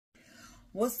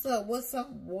What's up,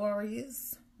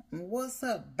 warriors? What's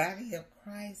up, body of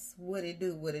Christ? What it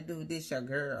do? What it do? This your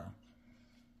girl,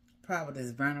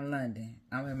 Prophetess Verna London.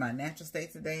 I'm in my natural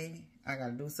state today. I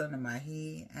gotta do something in my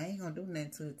head. I ain't gonna do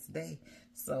nothing to it today.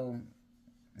 So,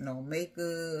 no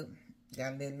makeup,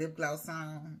 got a little lip gloss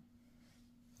on.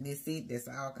 That's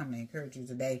all. I come to encourage you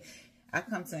today. I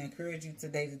come to encourage you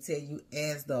today to tell you,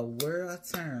 as the world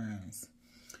turns,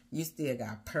 you still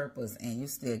got purpose and you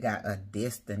still got a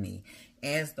destiny.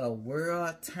 As the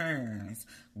world turns,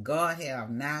 God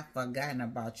have not forgotten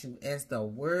about you. As the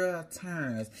world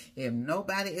turns, if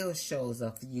nobody else shows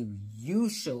up for you, you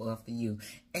show up for you.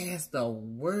 As the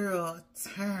world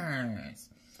turns,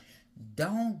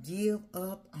 don't give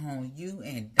up on you,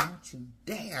 and don't you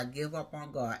dare give up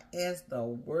on God. As the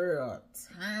world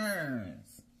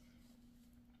turns,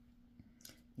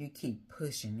 you keep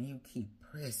pushing, you keep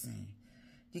pressing.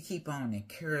 You keep on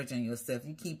encouraging yourself.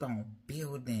 You keep on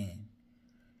building.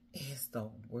 As the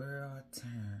world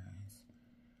turns,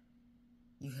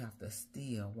 you have to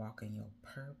still walk in your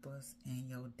purpose and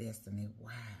your destiny.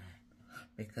 Why?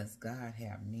 Because God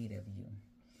have need of you.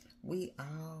 We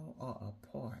all are a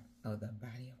part of the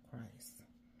body of Christ.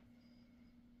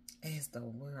 As the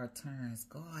world turns,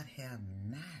 God have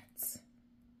not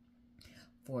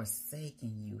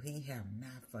forsaken you. He have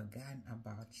not forgotten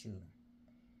about you.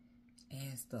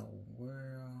 As the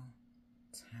world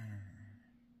turns,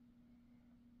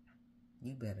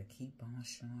 you better keep on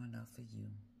showing up for you,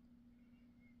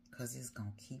 because it's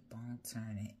going to keep on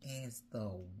turning. As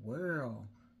the world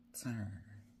turns,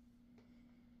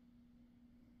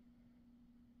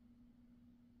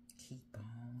 keep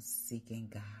on seeking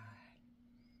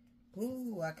God.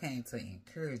 Ooh, I came to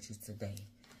encourage you today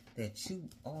that you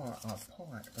are a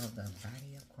part of the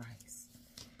body of Christ.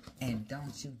 And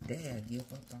don't you dare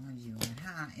give up on you. And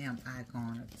how am I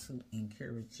going to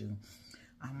encourage you?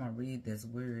 I'm going to read this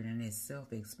word, and it's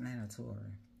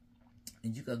self-explanatory.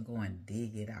 And you can go and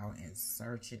dig it out and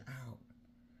search it out.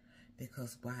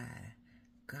 Because why?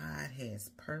 God has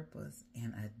purpose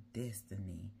and a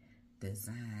destiny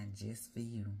designed just for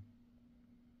you.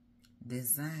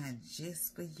 Designed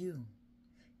just for you.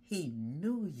 He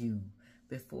knew you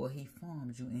before he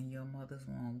formed you in your mother's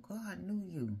womb. God knew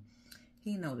you.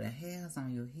 He know the hairs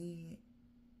on your head.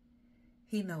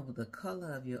 He know the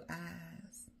color of your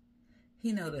eyes.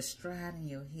 He know the stride in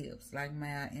your hips. Like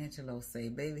Maya Angelou say,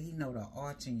 baby, he know the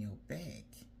arch in your back.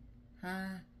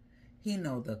 Huh? He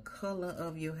know the color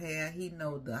of your hair. He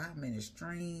know how many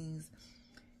strings.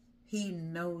 He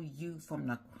know you from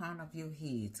the crown of your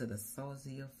head to the soles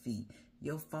of your feet.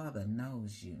 Your Father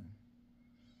knows you.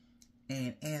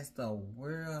 And as the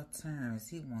world turns,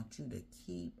 he wants you to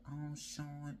keep on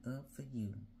showing up for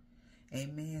you.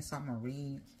 Amen. So I'm gonna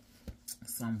read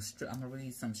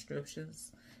some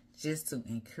scriptures just to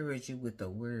encourage you with the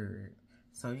word.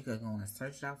 So you could go and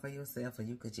search it out for yourself, or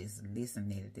you could just listen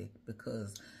at it,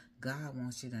 because God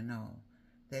wants you to know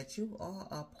that you are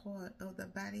a part of the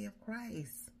body of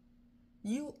Christ.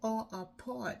 You are a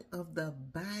part of the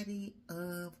body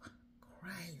of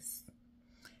Christ.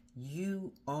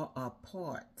 You are a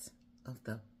part of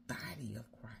the body of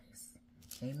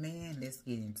Christ. Amen. Let's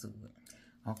get into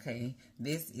it. Okay.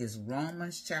 This is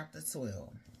Romans chapter 12.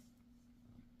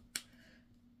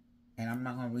 And I'm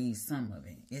not going to read some of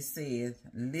it. It says,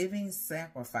 living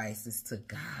sacrifices to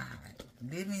God.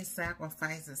 Living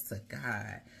sacrifices to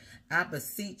God. I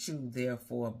beseech you,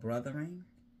 therefore, brethren,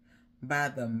 by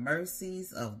the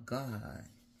mercies of God,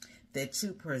 that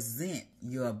you present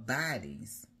your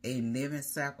bodies a living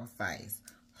sacrifice,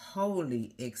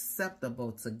 wholly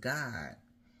acceptable to God,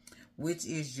 which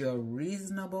is your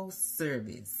reasonable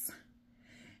service.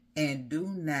 And do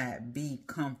not be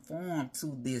conformed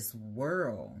to this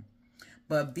world,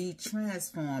 but be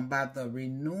transformed by the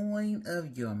renewing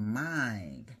of your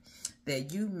mind,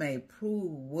 that you may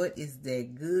prove what is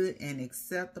that good and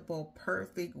acceptable,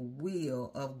 perfect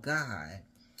will of God.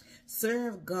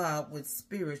 Serve God with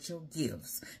spiritual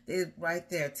gifts. That right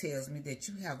there tells me that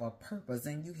you have a purpose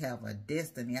and you have a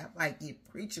destiny. I like it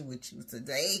preaching with you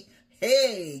today.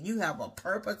 Hey, you have a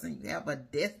purpose and you have a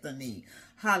destiny.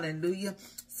 Hallelujah.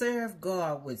 Serve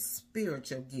God with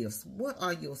spiritual gifts. What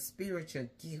are your spiritual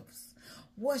gifts?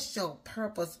 What's your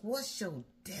purpose? What's your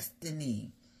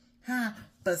destiny? Huh?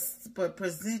 But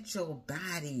present your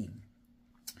body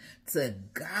to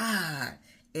God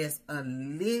as a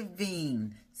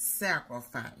living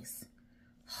sacrifice,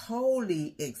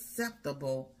 wholly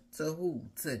acceptable to who?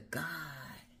 To God.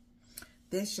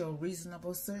 That's your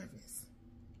reasonable service.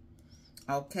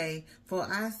 Okay? For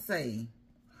I say,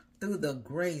 through the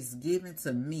grace given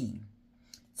to me,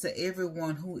 to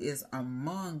everyone who is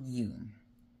among you,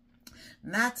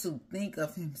 not to think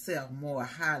of himself more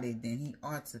highly than he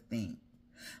ought to think,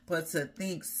 but to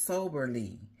think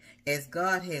soberly, as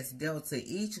God has dealt to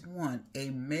each one a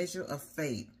measure of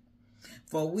faith.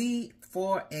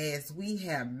 For as we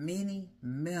have many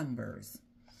members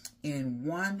in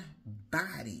one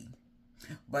body,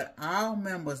 but all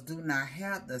members do not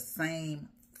have the same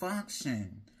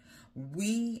function,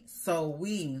 we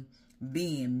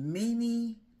being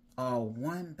many are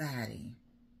one body.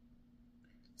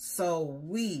 So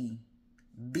we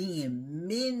being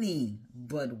many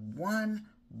but one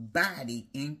body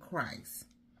in Christ,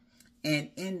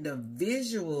 and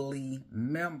individually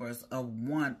members of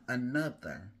one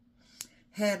another,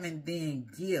 having then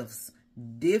gifts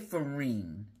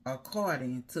differing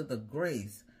according to the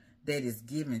grace that is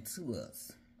given to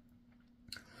us.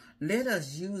 Let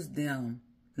us use them.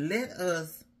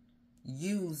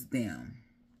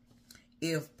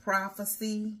 If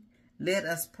prophecy, let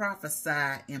us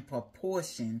prophesy in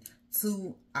proportion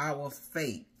to our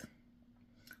faith.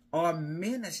 Or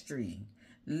ministry,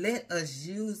 let us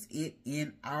use it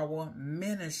in our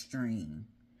ministering.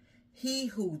 He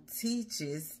who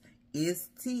teaches is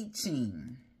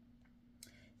teaching.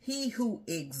 He who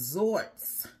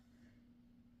exhorts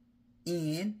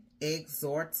in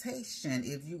exhortation.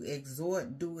 If you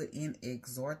exhort, do it in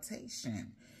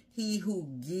exhortation. He who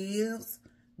gives,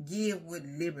 give with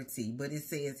liberty. But it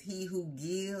says he who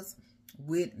gives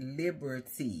with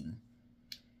liberty.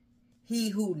 He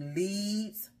who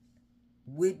leads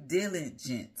with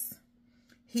diligence.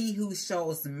 He who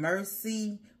shows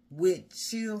mercy with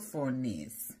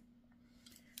cheerfulness.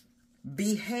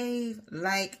 Behave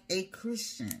like a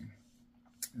Christian.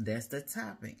 That's the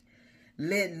topic.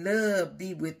 Let love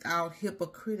be without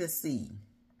hypocrisy.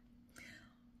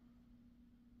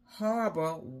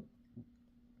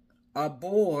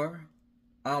 Abhor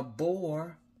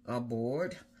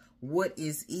what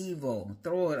is evil.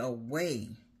 Throw it away.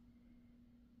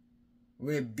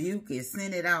 Rebuke it.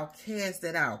 Send it out. Cast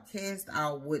it out. Cast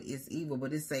out what is evil.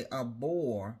 But it say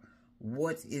abhor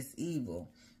what is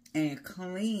evil. And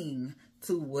cling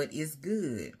to what is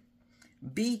good.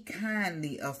 Be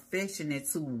kindly affectionate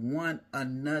to one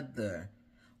another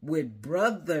with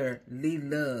brotherly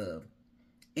love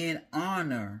and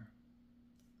honor,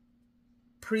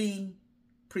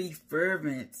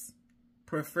 preference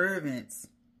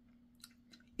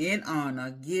in honor,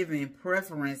 giving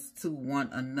preference to one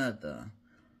another,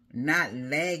 not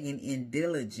lagging in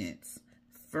diligence,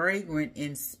 fragrant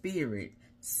in spirit,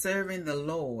 serving the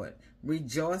Lord,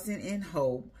 rejoicing in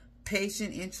hope,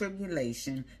 patient in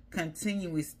tribulation,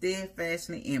 continuing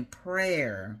steadfastly in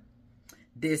prayer,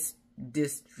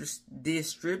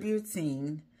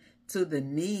 distributing to the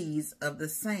needs of the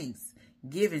saints,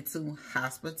 giving to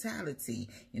hospitality.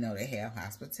 You know, they have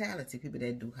hospitality, people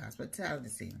that do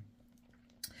hospitality.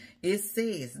 It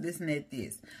says, listen at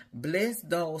this, bless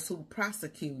those who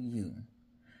persecute you.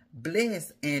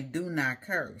 Bless and do not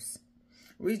curse.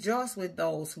 Rejoice with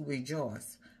those who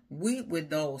rejoice. Weep with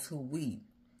those who weep.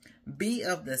 Be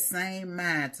of the same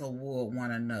mind toward one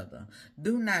another.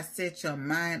 Do not set your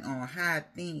mind on high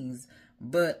things,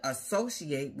 but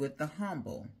associate with the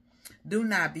humble. Do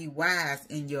not be wise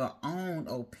in your own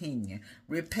opinion.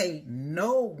 Repay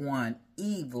no one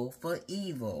evil for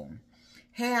evil.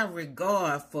 Have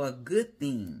regard for good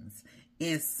things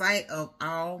in sight of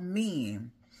all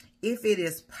men. If it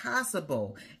is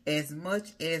possible, as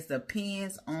much as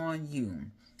depends on you,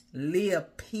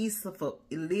 live peaceably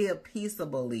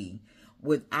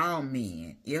with all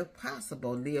men. If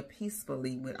possible, live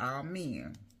peacefully with all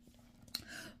men.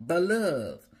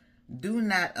 Beloved, do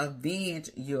not avenge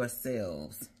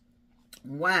yourselves.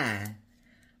 Why?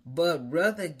 But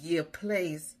rather give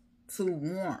place to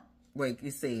warmth. Wait,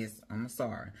 it says,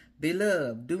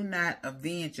 Beloved, do not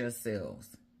avenge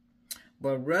yourselves,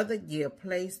 but rather give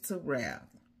place to wrath.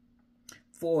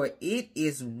 For it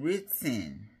is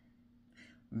written,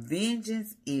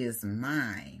 vengeance is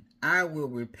mine. I will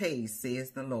repay,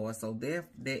 says the Lord. So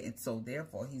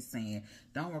therefore, he's saying,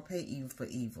 don't repay evil for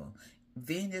evil.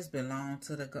 Vengeance belongs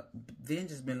to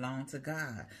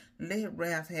God. Let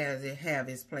wrath have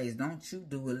its place. Don't you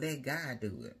do it. Let God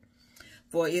do it.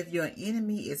 For if your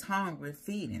enemy is hungry,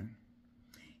 feed him.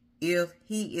 If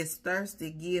he is thirsty,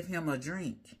 give him a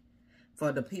drink.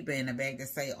 For the people in the back that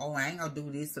say, oh, I ain't gonna do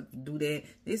this or do that.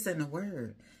 This in the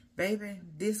word. Baby,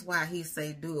 this why he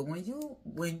say do it.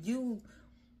 When you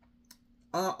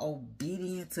are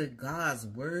obedient to God's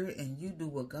word and you do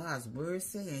what God's word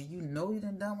say and you know you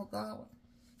done done what God,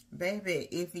 baby,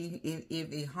 if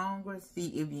he hungry,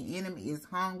 feed. If your enemy is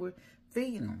hungry,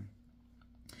 feed him.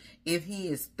 If he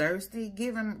is thirsty,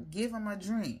 give him a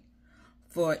drink.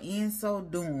 For in so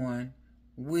doing,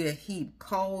 will heap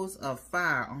coals of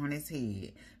fire on his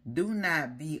head. Do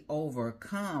not be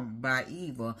overcome by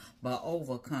evil, but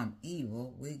overcome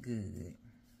evil with good.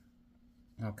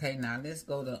 Okay, now let's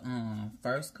go to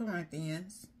 1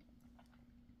 Corinthians.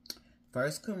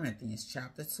 1 Corinthians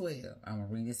chapter 12. I'm going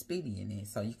to read it speedy in it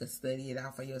so you can study it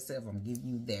out for yourself. I'm giving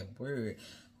you that word.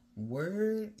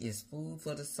 Word is food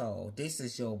for the soul. This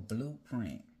is your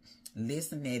blueprint.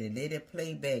 Listen at it. Let it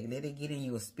play back. Let it get in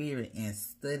your spirit and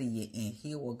study it and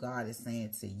hear what God is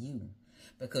saying to you.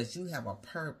 Because you have a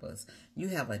purpose. You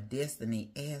have a destiny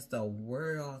as the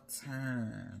world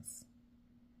turns.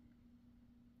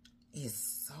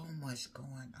 It's so much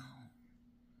going on.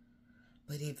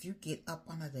 But if you get up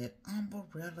under that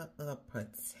umbrella of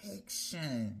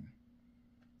protection,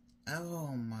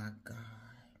 oh my God.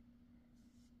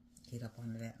 Get up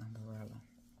under that umbrella.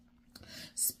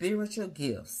 Spiritual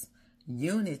gifts.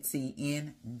 Unity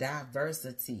in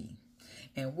diversity.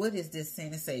 And what is this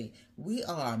saying to say? We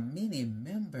are many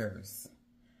members.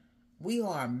 We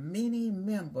are many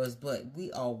members, but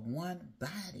we are one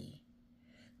body.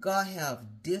 God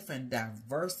have different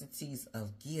diversities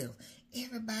of gifts.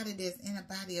 Everybody that's in the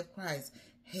body of Christ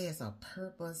has a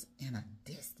purpose and a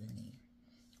destiny.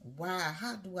 Why?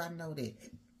 How do I know that?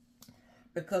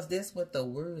 Because that's what the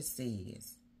word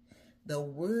says. The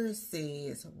word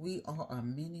says we are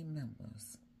many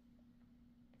members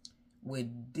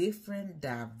with different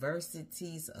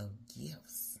diversities of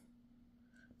gifts.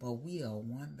 But we are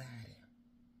one body.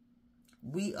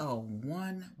 We are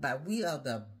one, but we are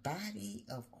the body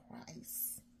of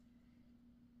Christ.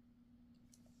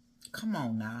 Come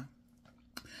on now.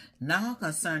 Now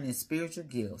concerning spiritual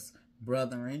gifts,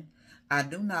 brethren, I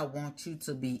do not want you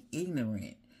to be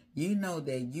ignorant. You know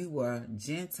that you were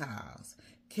Gentiles,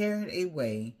 carried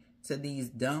away to these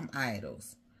dumb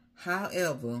idols.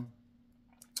 However,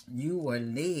 you were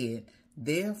led.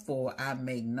 Therefore, I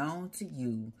make known to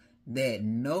you that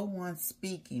no one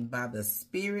speaking by the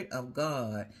Spirit of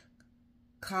God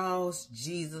calls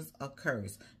Jesus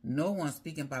accursed. No one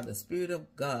speaking by the Spirit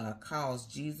of God calls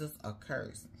Jesus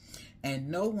accursed. And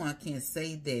no one can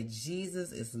say that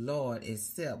Jesus is Lord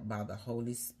except by the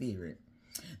Holy Spirit.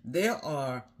 There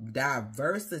are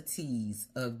diversities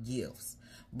of gifts,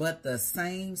 but the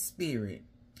same Spirit.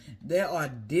 There are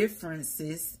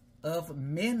differences of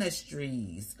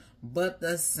ministries, but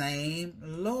the same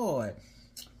Lord.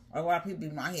 Or why people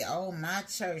be out here, oh, my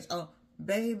church, oh,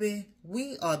 baby,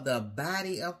 we are the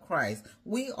body of Christ.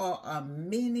 We are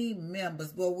many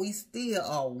members, but we still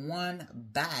are one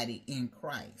body in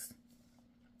Christ.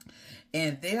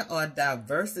 And there are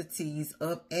diversities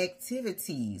of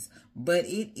activities, but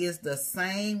it is the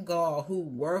same God who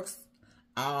works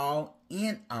all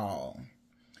in all.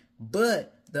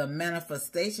 But the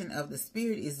manifestation of the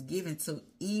Spirit is given to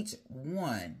each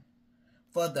one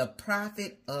for the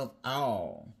profit of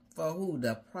all. For who?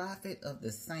 The profit of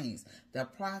the saints. The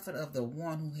profit of the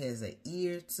one who has an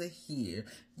ear to hear.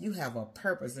 You have a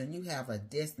purpose and you have a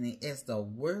destiny as the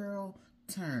world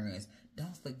turns.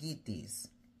 Don't forget this.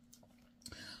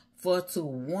 For to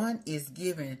one is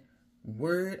given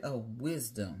word of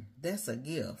wisdom. That's a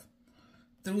gift.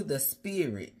 Through the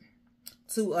Spirit.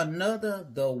 To another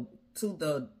the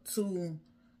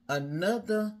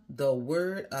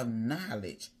word of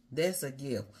knowledge. That's a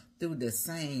gift. Through the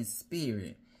same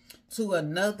Spirit. To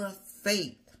another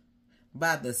faith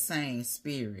by the same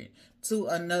Spirit. To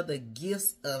another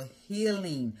gifts of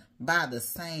healing by the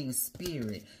same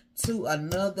Spirit. To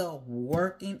another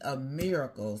working of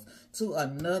miracles. To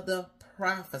another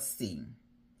prophecy.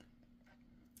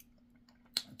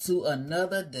 To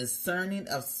another discerning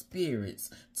of spirits.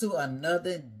 To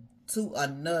another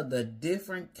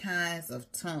different kinds of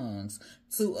tongues.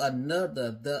 To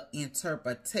another the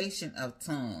interpretation of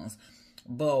tongues.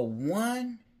 But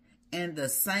one and the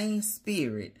same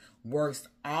Spirit works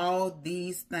all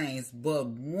these things. But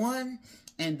one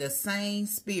and the same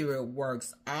Spirit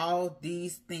works all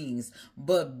these things.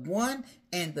 But one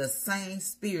and the same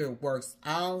Spirit works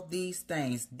all these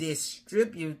things,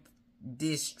 distributing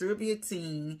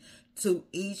to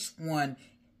each one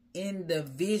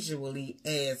individually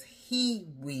as he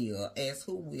will, as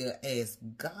who will, as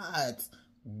God's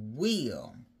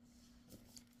will.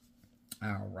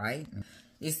 All right.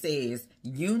 It says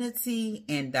unity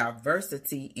and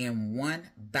diversity in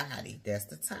one body. That's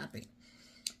the topic.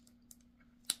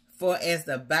 For as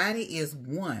the body is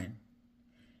one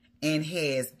and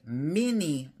has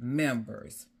many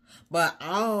members, but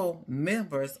all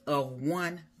members of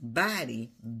one body,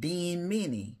 being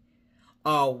many,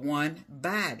 are one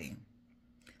body,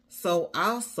 so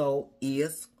also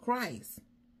is Christ.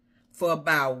 For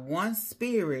by one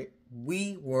Spirit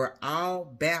we were all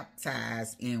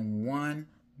baptized in one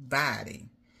body,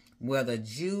 whether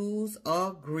Jews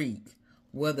or Greek,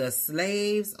 whether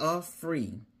slaves or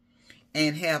free,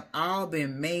 and have all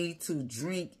been made to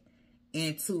drink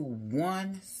into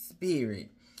one spirit.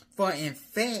 For in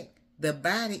fact, the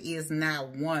body is not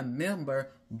one member,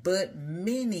 but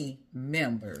many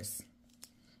members.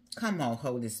 Come on,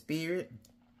 Holy Spirit.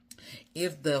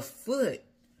 If the foot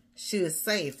should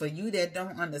say, for you that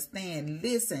don't understand,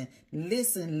 listen,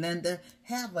 Linda,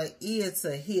 have an ear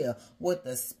to hear what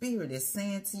the Spirit is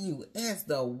saying to you as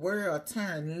the world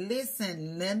turns.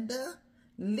 Listen, Linda,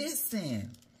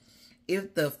 listen.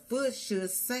 If the foot should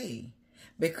say,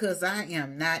 because I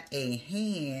am not a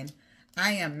hand,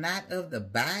 I am not of the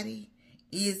body,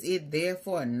 is it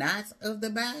therefore not of the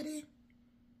body?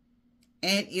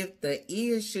 And if the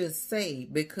ear should say,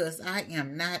 because I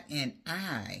am not an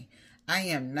eye, I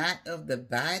am not of the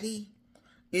body,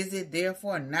 is it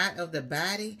therefore not of the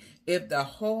body? If the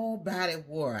whole body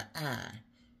were an eye,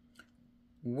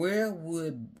 where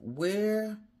would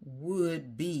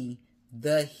be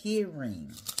the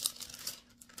hearing?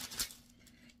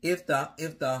 If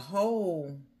the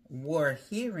whole were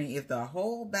hearing, if the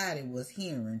whole body was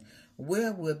hearing,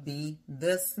 where would be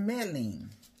the smelling?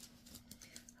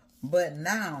 But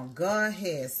now God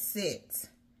has set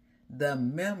the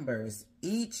members,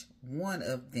 each one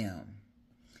of them,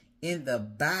 in the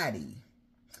body,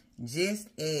 just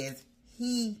as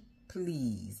he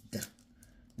pleased.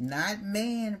 Not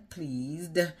man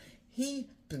pleased, he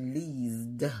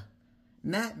pleased.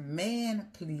 Not man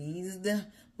pleased,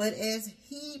 but as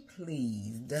he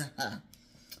pleased.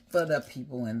 For the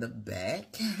people in the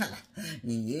back.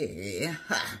 Yeah.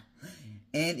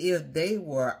 And if they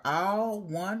were all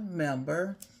one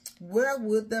member, where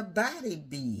would the body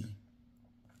be?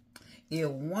 If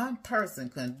one person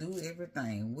can do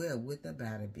everything, where would the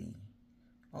body be?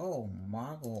 Oh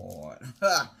my God.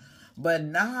 But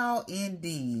now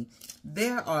indeed,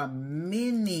 there are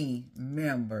many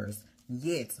members,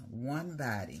 yet one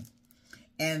body.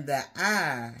 And the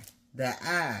eye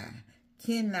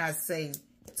cannot say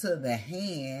to the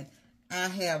hand, I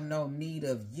have no need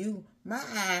of you. My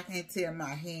eye can't tell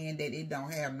my hand that it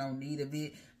don't have no need of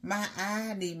it. My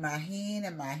eye need my hand,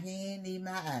 and my hand need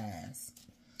my eyes.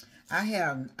 I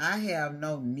have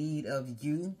no need of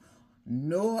you,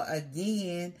 nor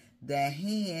again the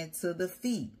hand to the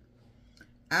feet.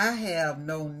 I have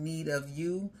no need of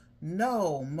you,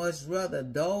 no, much rather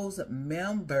those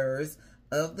members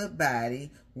of the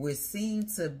body which seem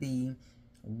to be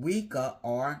weaker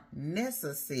are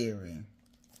necessary.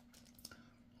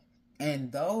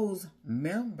 And those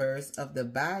members of the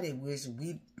body which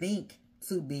we think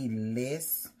to be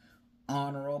less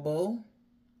honorable,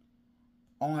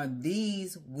 on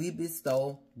these we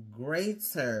bestow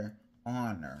greater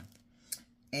honor.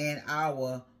 And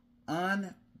our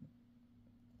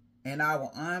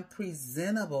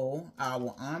unpresentable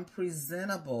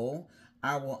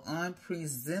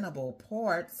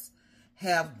parts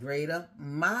have greater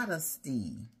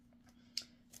modesty.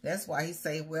 That's why he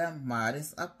say wear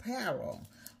modest apparel.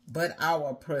 But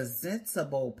our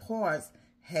presentable parts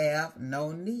have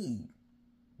no need.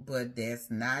 But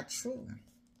that's not true.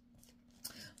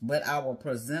 But our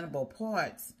presentable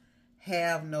parts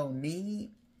have no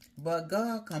need. But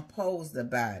God composed the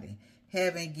body,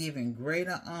 having given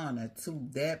greater honor to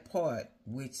that part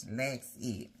which lacks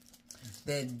it,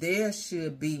 that there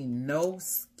should be no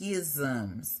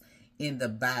schisms in the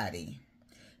body.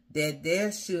 That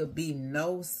there should be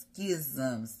no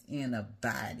schisms in a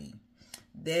body.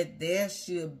 That there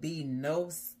should be no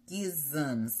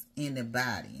schisms in the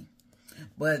body.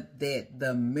 But that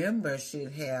the members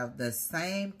should have the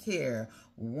same care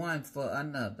one for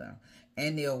another.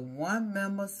 And if one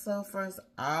member suffers,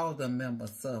 all the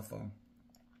members suffer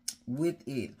with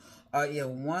it. Or if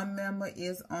one member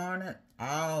is honored,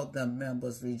 all the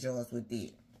members rejoice with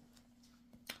it.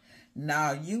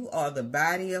 Now you are the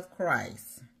body of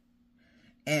Christ,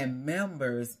 and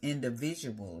members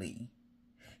individually.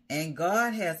 And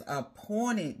God has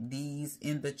appointed these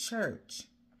in the church.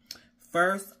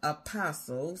 First,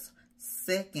 apostles.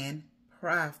 Second,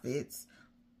 prophets.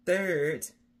 Third,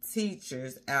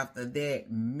 teachers. After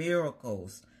that,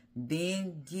 miracles.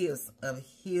 Then gifts of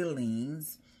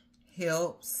healings,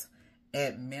 helps,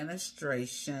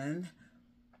 administration,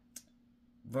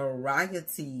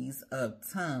 varieties of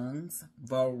tongues.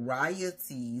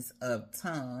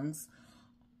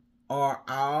 Are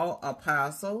all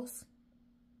apostles?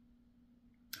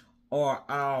 Are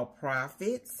all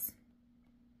prophets?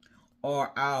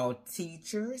 Are all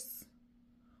teachers?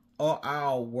 Are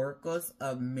all workers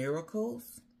of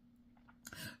miracles?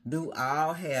 Do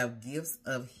all have gifts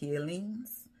of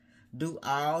healings? Do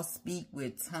all speak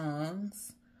with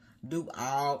tongues? Do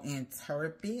all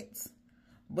interpret?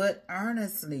 But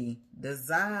earnestly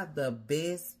desire the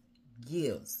best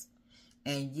gifts,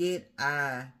 and yet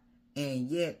I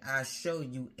show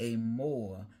you a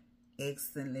more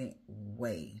excellent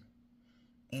way.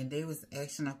 And they was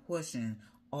asking a question: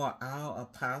 are all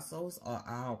apostles, are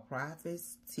all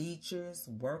prophets, teachers,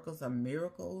 workers of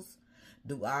miracles?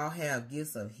 Do all have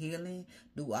gifts of healing?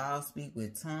 Do all speak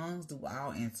with tongues? Do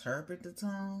all interpret the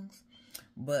tongues?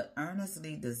 But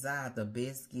earnestly desire the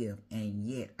best gift, and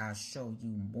yet I show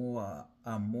you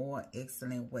a more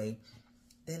excellent way.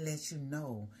 That lets you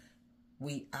know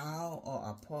we all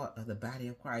are a part of the body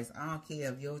of Christ. I don't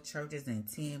care if your church is in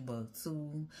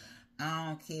Timbuktu. I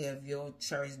don't care if your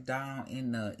church down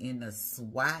in the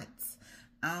SWATs.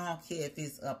 I don't care if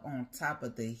it's up on top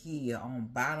of the hill, on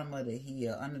bottom of the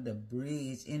hill, under the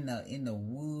bridge, in the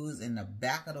woods, in the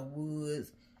back of the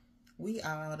woods. We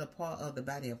are the part of the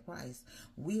body of Christ.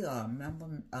 We are a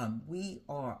member. We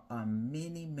are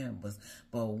many members,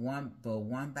 but one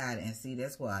body. And see,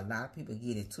 that's where a lot of people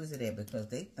get it twisted at, because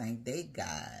they think they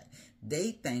God.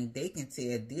 They think they can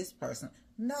tell this person.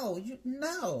 No,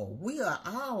 we are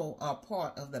all a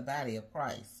part of the body of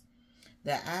Christ.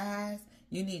 The eyes,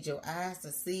 you need your eyes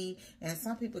to see, and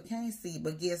some people can't see,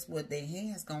 but guess what? Their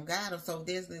hands gonna guide them. So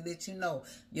this will let you know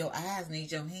your eyes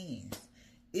need your hands.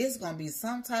 It's gonna be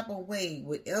some type of way,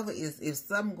 whatever is, if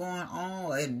something going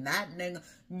on and not,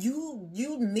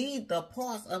 you need the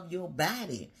parts of your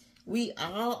body. We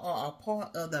all are a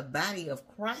part of the body of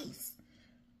Christ.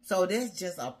 So that's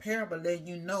just a parable that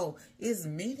you know it's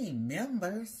many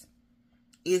members.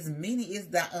 It's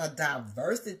a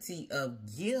diversity of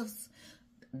gifts.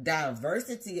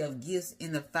 Diversity of gifts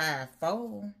in the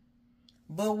fivefold.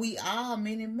 But we all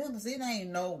many members. It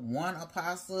ain't no one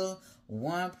apostle,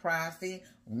 one prophet,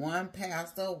 one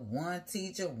pastor, one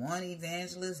teacher, one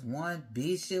evangelist, one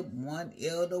bishop, one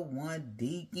elder, one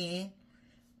deacon,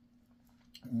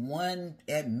 one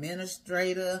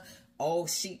administrator.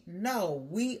 No,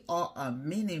 we are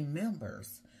many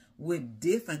members with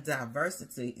different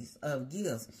diversities of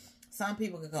gifts. Some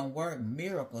people can work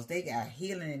miracles. They got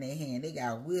healing in their hand. They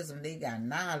got wisdom. They got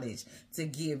knowledge to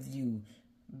give you.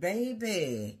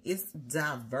 Baby, it's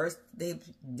diverse. They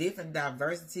different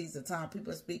diversities of tongues.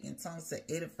 People speak in tongues to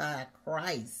edify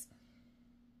Christ.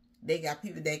 They got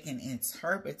people that can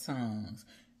interpret tongues.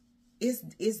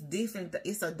 It's different.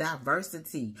 It's a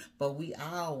diversity, but we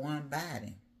all one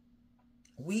body.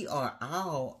 We are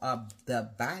all of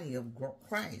the body of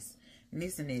Christ.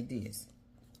 Listen to this.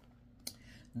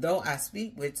 Though I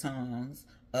speak with tongues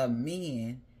of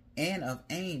men and of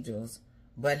angels,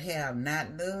 but have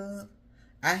not love,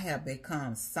 I have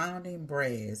become sounding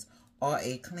brass or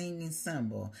a clanging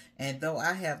cymbal. And though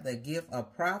I have the gift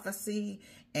of prophecy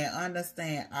and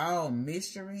understand all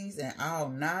mysteries and all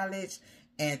knowledge,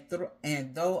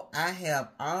 and though I have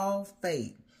all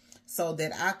faith, so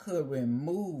that I could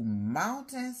remove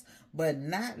mountains, but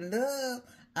not love,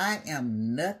 I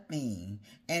am nothing.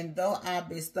 And though I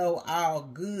bestow all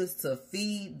goods to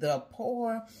feed the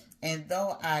poor, and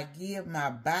though I give my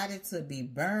body to be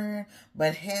burned,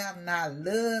 but have not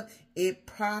love, it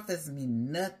profits me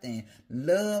nothing.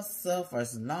 Love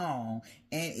suffers long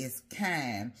and is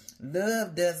kind.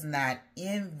 Love does not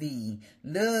envy.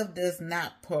 Love does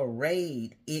not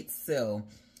parade itself,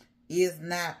 is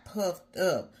not puffed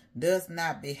up, does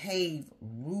not behave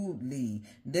rudely,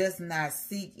 does not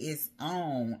seek its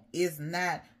own, is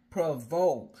not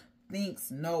provoked,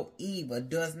 thinks no evil,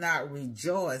 does not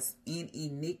rejoice in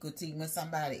iniquity when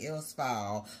somebody else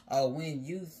fall, or when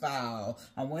you fall,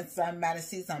 or when somebody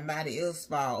sees somebody else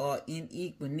fall, or in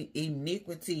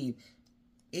iniquity,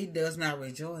 it does not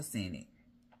rejoice in it,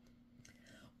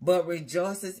 but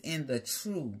rejoices in the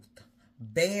truth.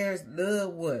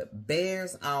 Love what?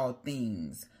 Bears all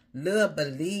things. Love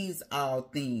believes all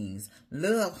things.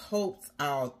 Love hopes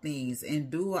all things.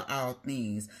 Endure all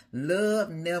things. Love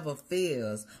never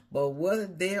fails. But whether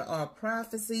there are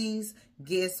prophecies,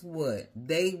 guess what?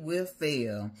 They will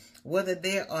fail. Whether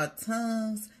there are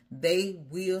tongues, they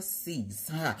will cease.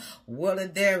 Whether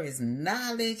there is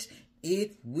knowledge,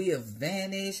 it will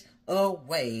vanish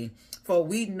away. For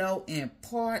we know in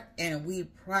part, and we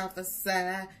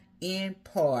prophesy in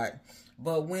part.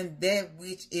 But when that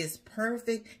which is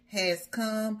perfect has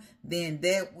come, then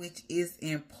that which is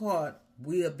in part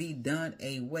will be done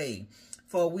away.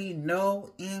 For we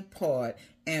know in part,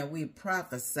 and we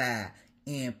prophesy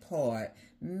in part.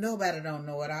 Nobody don't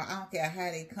know it all. I don't care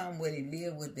how they come, where they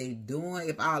live, what they doing.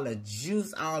 If all the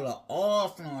juice, all the oil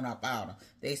flowing up out of them,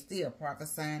 they still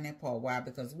prophesying in part. Why?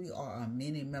 Because we are a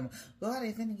many members. God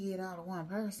ain't finna give it all to one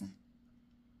person.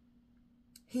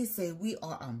 He said we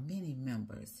are many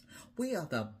members. We are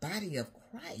the body of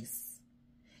Christ.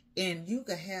 And you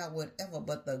can have whatever,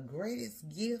 but the greatest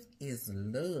gift is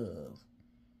love.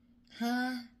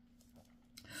 Huh?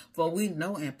 For we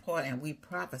know in part and we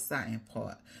prophesy in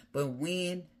part. But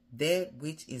when that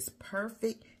which is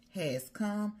perfect has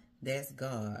come, that's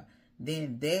God,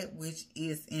 then that which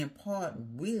is in part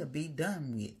will be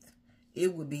done with.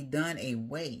 It will be done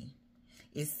away.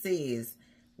 It says,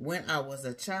 when I was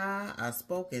a child, I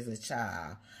spoke as a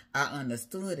child. I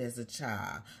understood as a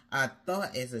child. I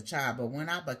thought as a child. But when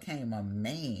I became a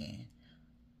man,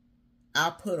 I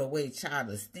put away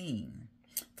childish things.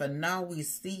 For now we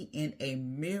see in a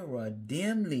mirror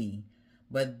dimly,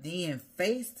 but then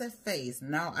face to face.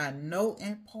 Now I know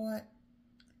in part,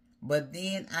 but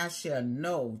then I shall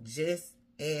know just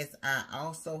as I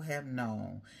also have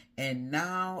known. And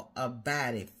now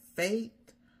abideth faith,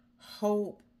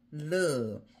 hope,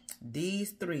 love.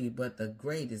 These three, but the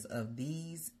greatest of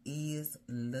these is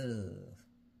love.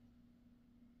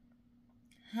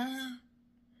 Huh?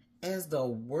 As the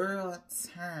world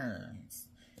turns.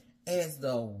 As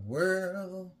the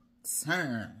world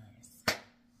turns.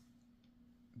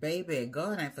 Baby,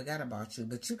 God ain't forgot about you,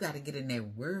 but you got to get in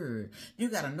that word. You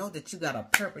got to know that you got a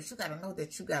purpose. You got to know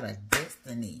that you got a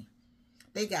destiny.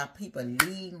 They got people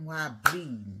leading while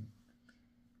bleeding.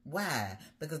 Why?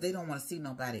 Because they don't want to see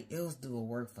nobody else do a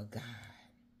work for God.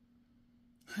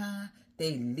 Huh?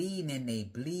 They leading and they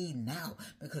bleeding out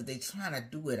because they trying to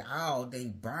do it all. They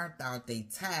burnt out. They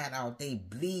tired out. They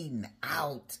bleeding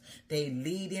out. They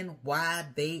leading while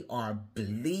they are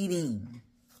bleeding.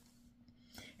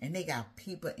 And they got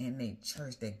people in their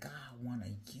church that God want to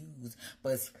use.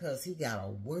 But it's because he got a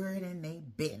word in their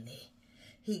belly.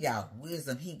 He got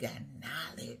wisdom. He got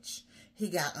knowledge. He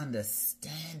got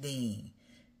understanding.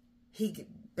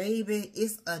 Baby,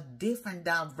 it's a different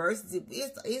diversity.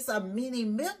 It's a many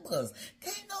members.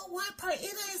 Can't no one person.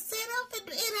 It ain't set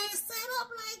up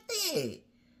like that.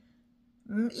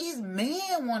 It's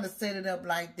man want to set it up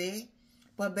like that.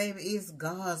 But baby, it's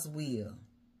God's will.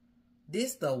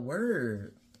 This the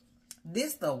word.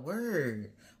 This the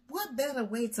word. What better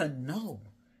way to know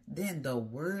than the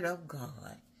word of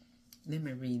God? Let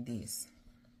me read this.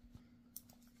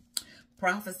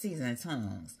 Prophecies and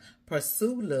tongues.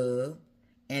 Pursue love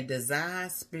and desire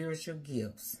spiritual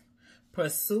gifts.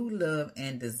 Pursue love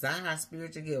and desire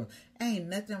spiritual gifts. Ain't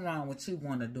nothing wrong with you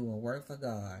want to do a work for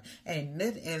God. Ain't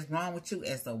nothing as wrong with you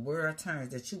as the world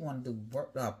turns that you want to do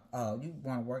work. You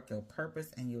want to work your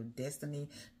purpose and your destiny,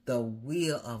 the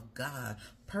will of God.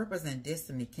 Purpose and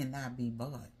destiny cannot be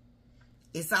bought.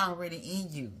 It's already in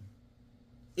you.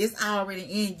 It's already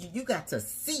in you. You got to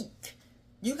seek.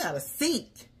 You got to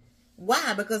seek.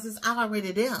 Why? Because it's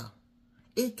already there.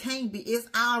 It can't be. It's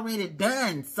already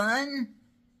done, son.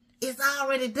 It's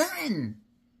already done.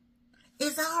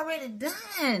 It's already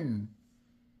done.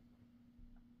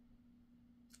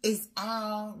 It's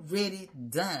already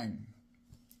done.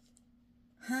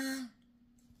 Huh?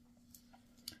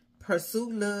 Pursue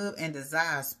love and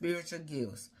desire spiritual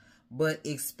gifts, but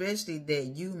especially that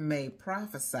you may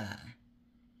prophesy.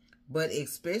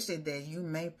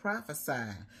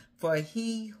 For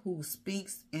he who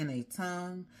speaks in a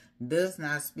tongue does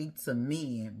not speak to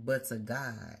men, but to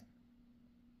God.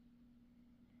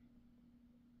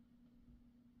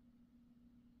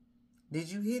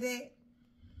 Did you hear that?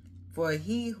 For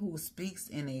he who speaks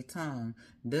in a tongue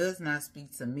does not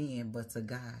speak to men, but to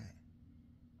God.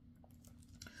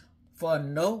 For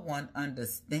no one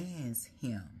understands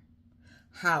him.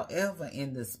 However,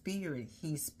 in the spirit,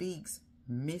 he speaks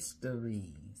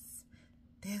mysteries.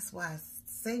 That's why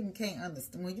Satan can't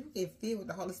understand. When you get filled with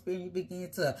the Holy Spirit, you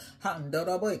begin to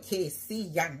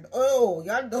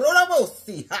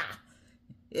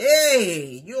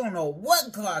hey, you don't know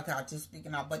what God got you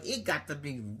speaking out, but it got to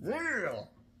be real.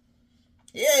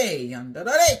 Hey,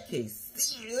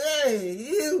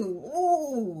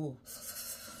 ooh,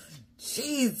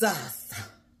 Jesus.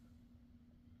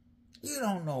 You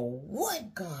don't know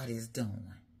what God is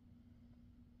doing.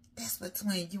 That's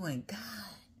between you and God.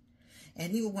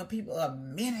 And even when people are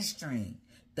ministering,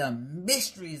 the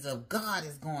mysteries of God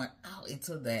is going out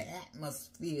into the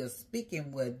atmosphere,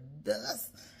 speaking with thus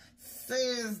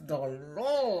says the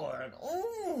Lord.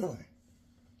 Ooh.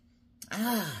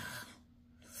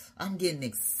 I'm getting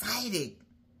excited.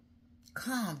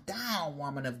 Calm down,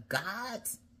 woman of God.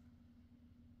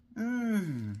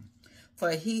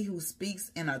 For he who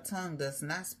speaks in a tongue does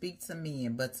not speak to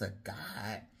men, but to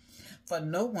God. For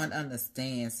no one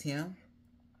understands him.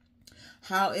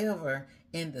 However,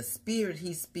 in the spirit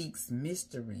he speaks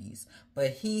mysteries, but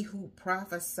he who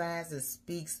prophesies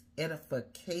speaks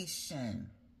edification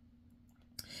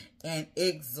and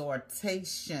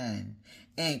exhortation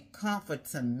and comfort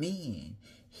to men.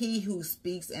 He who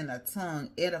speaks in a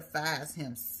tongue edifies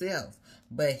himself,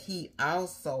 but he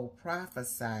also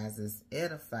prophesies,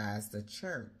 edifies the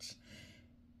church.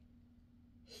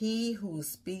 He who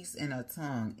speaks in a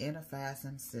tongue edifies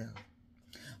himself,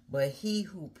 but he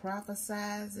who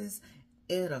prophesies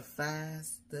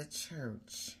edifies the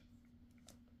church.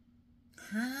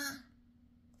 Huh?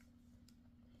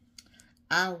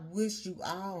 I wish you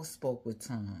all spoke with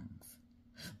tongues,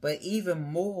 but even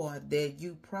more that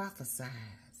you prophesize.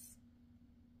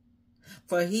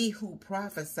 For he who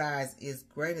prophesies is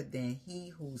greater than he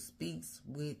who speaks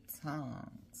with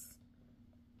tongues.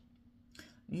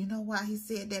 You know why he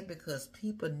said that? Because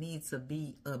people need to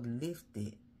be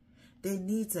uplifted. They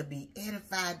need to be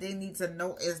edified. They need to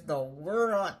know as the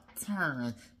world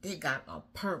turns, they got a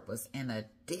purpose and a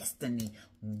destiny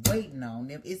waiting on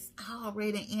them. It's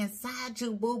already inside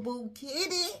you, boo-boo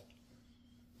kitty.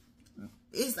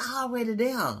 It's already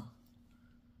there.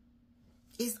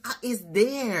 It's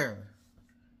there.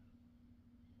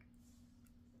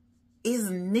 It's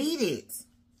needed.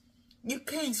 You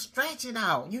can't stretch it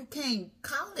out. You can't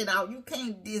call it out. You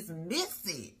can't dismiss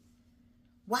it.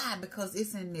 Why? Because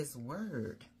it's in this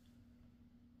word.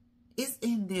 It's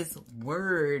in this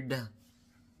word.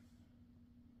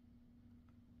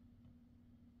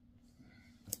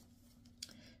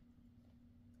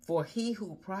 For he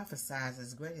who prophesies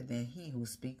is greater than he who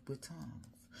speaks with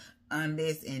tongues,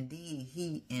 unless indeed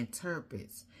he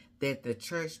interprets, that the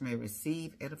church may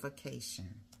receive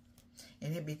edification.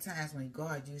 And there be times when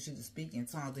God uses you to speak in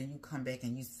tongues and you come back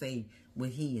and you say what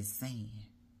he is saying.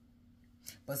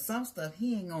 But some stuff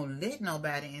he ain't going to let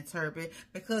nobody interpret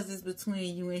because it's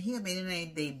between you and him and it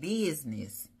ain't their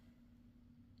business.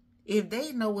 If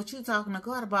they know what you're talking to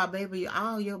God about, baby,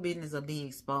 all your business will be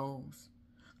exposed.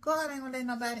 God ain't going to let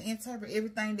nobody interpret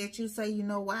everything that you say. You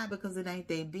know why? Because it ain't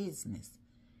their business.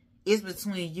 It's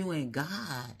between you and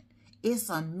God. It's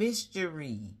a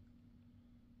mystery.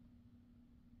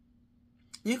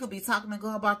 You could be talking to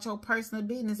God about your personal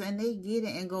business and they get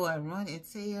it and go and run and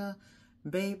tell,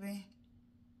 baby,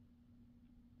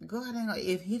 God ain't gonna,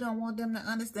 if he don't want them to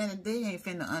understand it, they ain't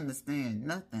finna understand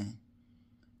nothing.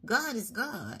 God is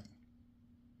God.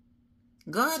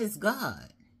 God is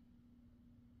God.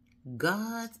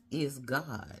 God is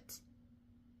God.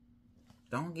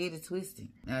 Don't get it twisted.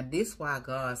 Now, this why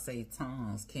God say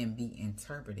tongues can be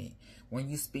interpreted when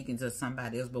you speaking to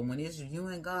somebody else. But when it's you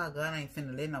and God, God ain't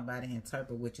finna let nobody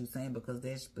interpret what you saying because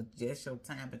that's your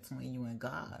time between you and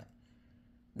God.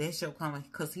 That's your coming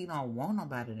because he don't want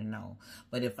nobody to know.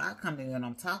 But if I come in and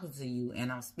I'm talking to you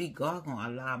and I'm speak, God gonna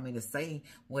allow me to say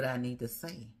what I need to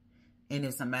say. And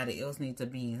if somebody else needs to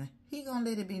be, he gonna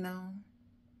let it be known.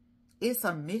 It's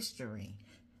a mystery.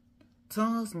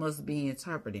 Tongues must be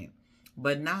interpreted.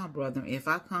 But now, brethren, if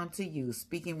I come to you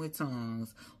speaking with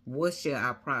tongues, what shall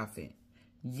I profit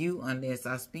you unless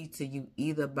I speak to you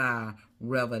either by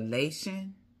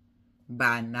revelation,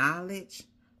 by knowledge,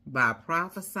 by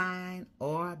prophesying,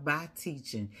 or by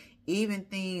teaching, even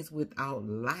things without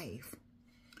life,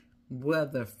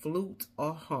 whether flute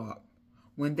or harp,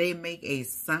 when they make a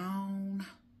sound,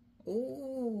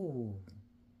 ooh,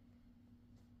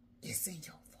 it's in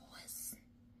your voice.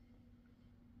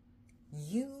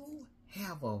 You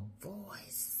have a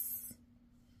voice.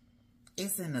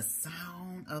 It's in the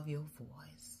sound of your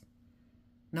voice.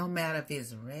 No matter if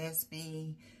it's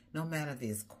raspy, no matter if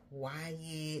it's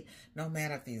quiet, no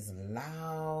matter if it's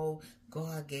loud,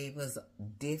 God gave us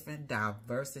different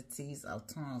diversities of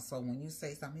tongues. So when you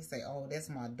say something, he say, oh, that's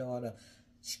my daughter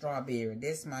Strawberry.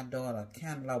 That's my daughter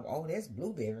Cantaloupe. Oh, that's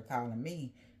Blueberry calling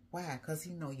me. Why? Because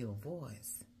he know your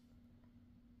voice.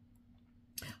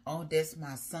 Oh, that's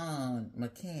my son,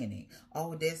 Mechanic.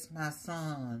 Oh, that's my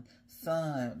son,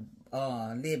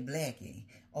 Lil Blackie.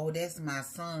 Oh, that's my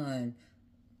son,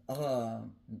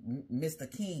 Mr.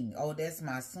 King. Oh, that's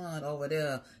my son over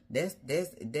there.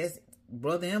 That's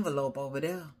Brother Envelope over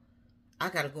there. I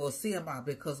gotta go see him out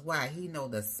because why? He know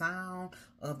the sound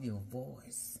of your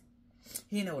voice.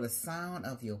 He know the sound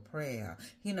of your prayer.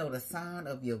 He know the sound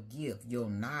of your gift, your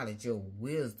knowledge, your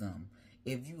wisdom.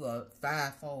 If you are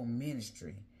fivefold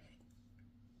ministry,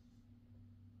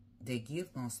 the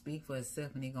gift gonna speak for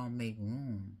itself and it gonna make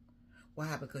room.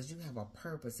 Why? Because you have a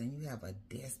purpose and you have a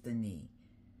destiny.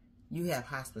 You have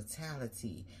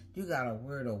hospitality. You got a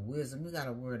word of wisdom. You got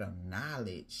a word of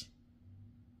knowledge.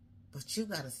 But you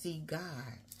got to see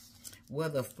God.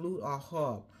 Whether flute or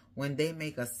harp, when they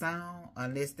make a sound,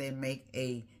 unless they make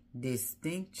a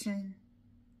distinction,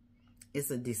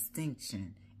 it's a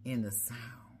distinction in the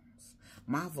sounds.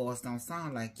 My voice don't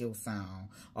sound like your sound.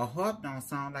 A harp don't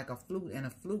sound like a flute, and a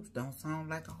flute don't sound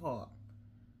like a harp.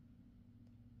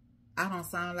 I don't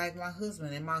sound like my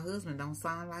husband, and my husband don't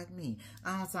sound like me.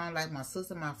 I don't sound like my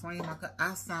sister, my friend.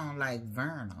 I sound like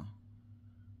Verna.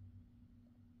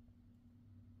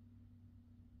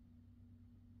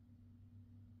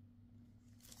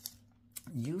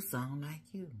 You sound like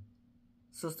you.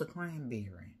 Sister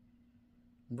Cranberry.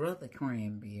 Brother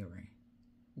Cranberry.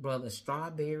 Brother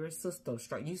Strawberry. Sister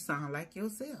Strawberry. You sound like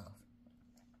yourself.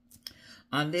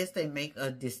 Unless they make a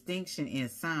distinction in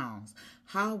sounds,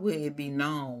 how will it be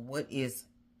known what is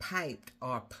piped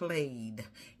or played?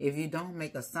 If you don't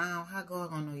make a sound, how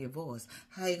God gonna know your voice?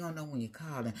 How you gonna know when you're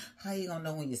calling? How you gonna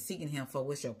know when you're seeking Him for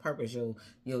what's your purpose, your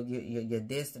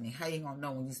destiny? How you gonna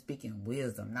know when you're speaking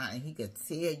wisdom? Not and He could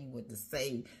tell you what to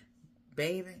say,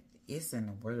 baby. It's in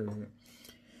the Word.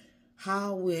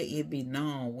 How will it be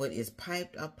known what is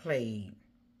piped or played?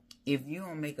 If you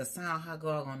don't make a sound, how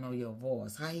God gonna know your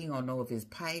voice? How He gonna know if it's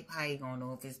piped? How He gonna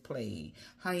know if it's played?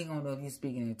 How He gonna know if you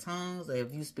speaking in tongues or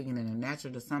if you speaking in the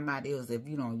natural to somebody else? If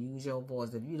you don't use your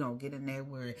voice, if you don't get in that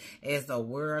word, as the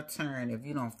word turn, if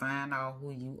you don't find out who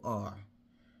you are,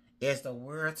 as the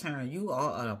word turn, you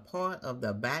are a part of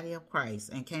the body of Christ,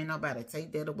 and can't nobody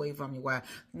take that away from you. Why?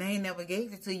 They ain't never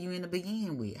gave it to you in the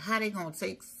beginning with. How they gonna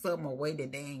take something away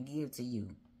that they ain't give to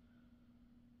you?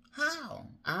 How?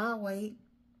 I'll wait.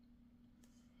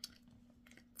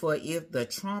 For if the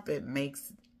trumpet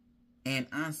makes an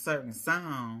uncertain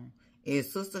sound, if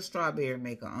Sister Strawberry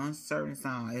make an uncertain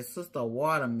sound, if Sister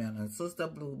Watermelon, Sister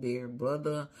Blueberry,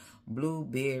 Brother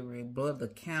Blueberry, Brother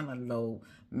Cantaloupe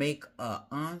make an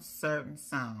uncertain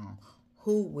sound,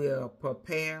 who will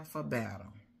prepare for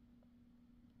battle?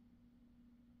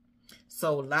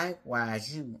 So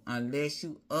likewise you, unless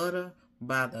you utter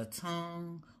by the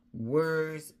tongue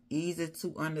words easy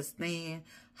to understand,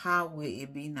 how will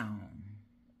it be known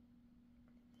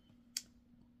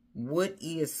what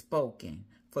is spoken?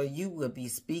 For you will be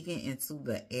speaking into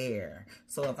the air.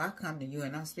 So if I come to you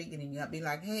and I'm speaking and I'll be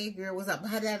like, hey girl, what's up?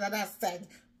 You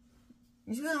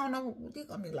don't know. You're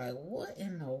going to be like, what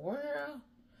in the world?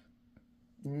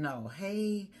 No.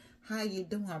 Hey, how you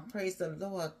doing? Praise the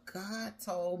Lord. God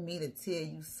told me to tell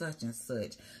you such and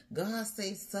such. God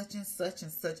says such and such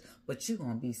and such. But you're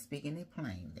going to be speaking it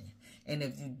plainly. And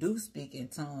if you do speak in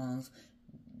tongues,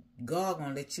 God going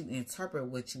to let you interpret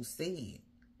what you said.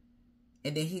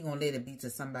 And then He going to let it be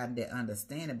to somebody that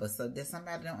understand it. But so that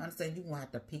somebody don't understand, you going to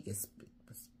have to speak it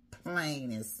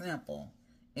plain and simple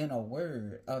in a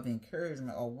word of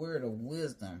encouragement, a word of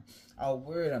wisdom, a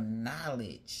word of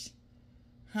knowledge.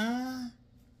 Huh?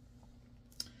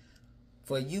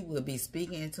 For you will be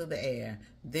speaking into the air.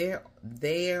 There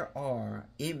are,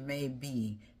 it may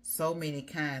be, so many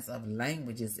kinds of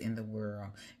languages in the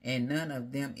world, and none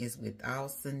of them is without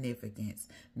significance.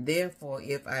 Therefore,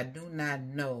 if I do not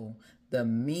know the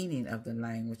meaning of the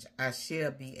language, I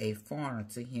shall be a foreigner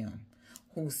to him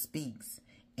who speaks,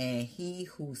 and he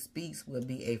who speaks will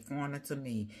be a foreigner to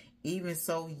me. Even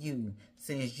so you,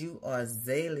 since you are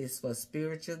zealous for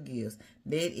spiritual gifts,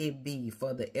 let it be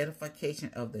for the edification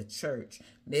of the church.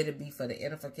 Let it be for the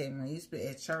edification. When you speak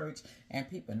at church and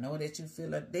people know that you feel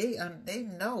like they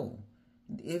know.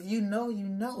 If you know, you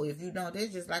know. If you don't, they're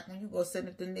just like when you go sit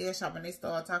at the nail shop and they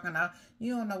start talking out,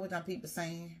 you don't know what them people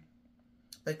saying.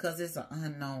 Because it's an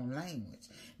unknown language.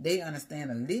 They understand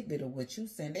a little bit of what you're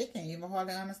saying. They can't even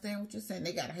hardly understand what you're saying.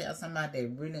 They got to have somebody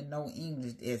that really know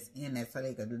English that's in that so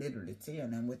they could literally tell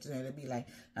them what you're saying. They'll be like,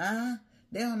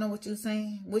 they don't know what you're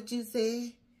saying. What you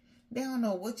said? They don't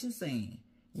know what you're saying.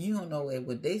 You don't know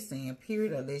what they saying,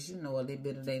 period, unless you know a little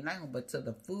bit of their language. But to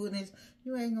the fullness,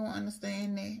 you ain't going to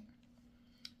understand that.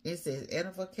 It says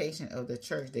edification of the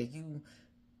church that you...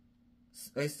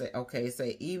 They say, okay, it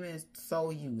say, even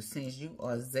so you, since you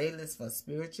are zealous for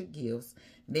spiritual gifts,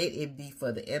 let it be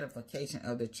for the edification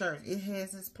of the church. It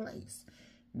has its place.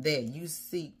 That you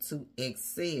seek to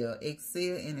excel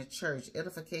in the church,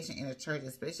 edification in the church,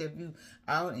 especially if you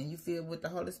out and you feel with the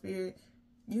Holy Spirit,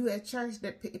 you at church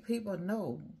that people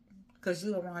know, because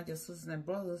you around your sisters and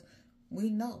brothers, we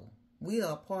know. We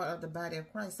are a part of the body of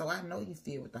Christ, so I know you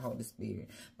feel with the Holy Spirit.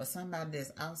 But somebody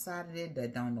that's outside of it,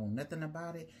 that don't know nothing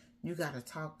about it, you got to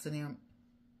talk to them.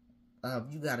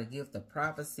 You got to give the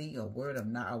prophecy or word of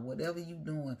knowledge, or whatever you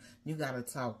doing, you got to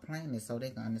talk plainly so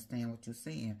they can understand what you're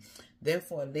saying.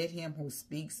 Therefore, let him who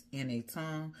speaks in a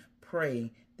tongue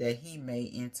pray that he may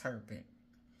interpret.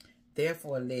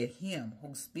 Therefore, let him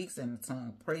who speaks in a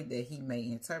tongue pray that he may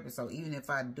interpret. So even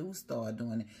if I do start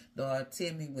doing it, Lord,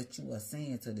 tell me what you are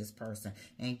saying to this person.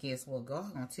 And guess what?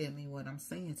 God going to tell me what I'm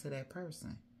saying to that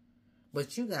person.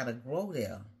 But you got to grow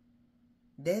there.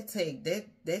 That take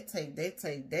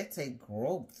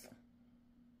growth.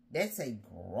 That take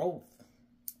growth.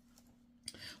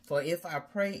 For if I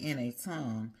pray in a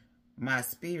tongue, my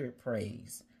spirit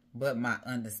prays, but my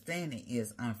understanding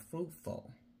is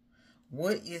unfruitful.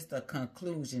 What is the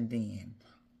conclusion then?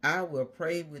 I will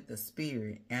pray with the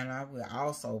spirit, and I will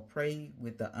also pray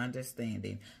with the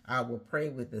understanding. I will pray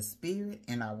with the spirit,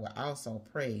 and I will also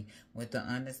pray with the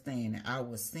understanding. I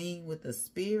will sing with the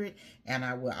spirit, and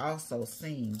I will also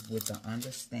sing with the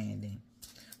understanding.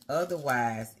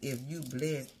 Otherwise, if you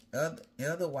bless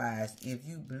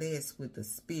with the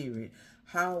spirit,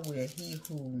 how will he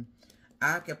who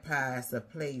occupies the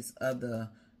place of the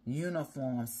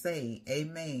uniform say,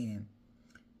 Amen,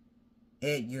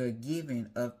 at your giving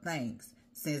of thanks,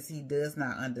 since he does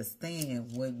not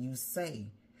understand what you say?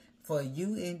 For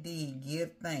you indeed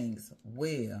give thanks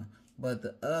well, but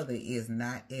the other is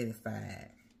not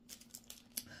edified.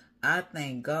 I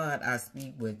thank God I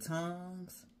speak with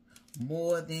tongues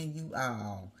more than you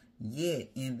all. Yet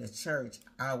in the church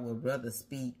I would rather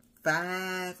speak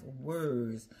 5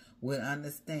 words with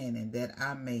understanding, that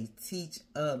I may teach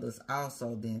others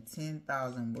also, than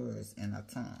 10,000 words in a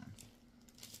tongue.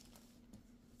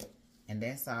 And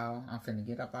that's all. I'm finna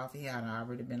get up off here. I've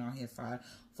already been on here for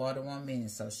 41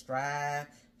 minutes. Subscribe.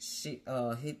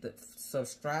 Hit the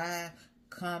subscribe.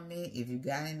 Comment. If you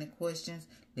got any questions,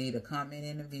 leave a comment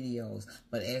in the videos.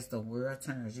 But as the world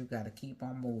turns, you got to keep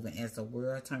on moving. As the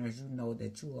world turns, you know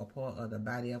that you are part of the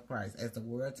body of Christ. As the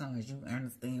world turns, you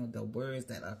understand the words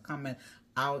that are coming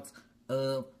out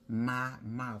of my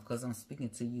mouth, because I'm speaking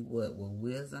to you with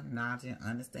wisdom, knowledge, and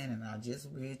understanding. I just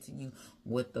read to you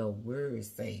what the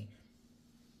words say.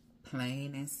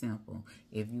 Plain and simple.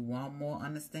 If you want more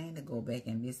understanding, go back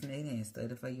and listen to it and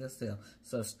study for yourself.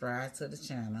 Subscribe to the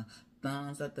channel.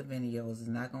 Thumbs up the videos. It's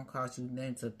not going to cost you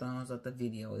nothing to thumbs up the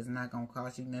video. It's not going to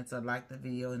cost you nothing to like the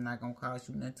video. It's not going to cost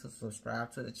you nothing to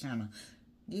subscribe to the channel.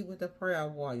 Get with the prayer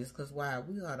warriors, because why?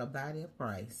 We are the body of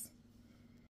Christ.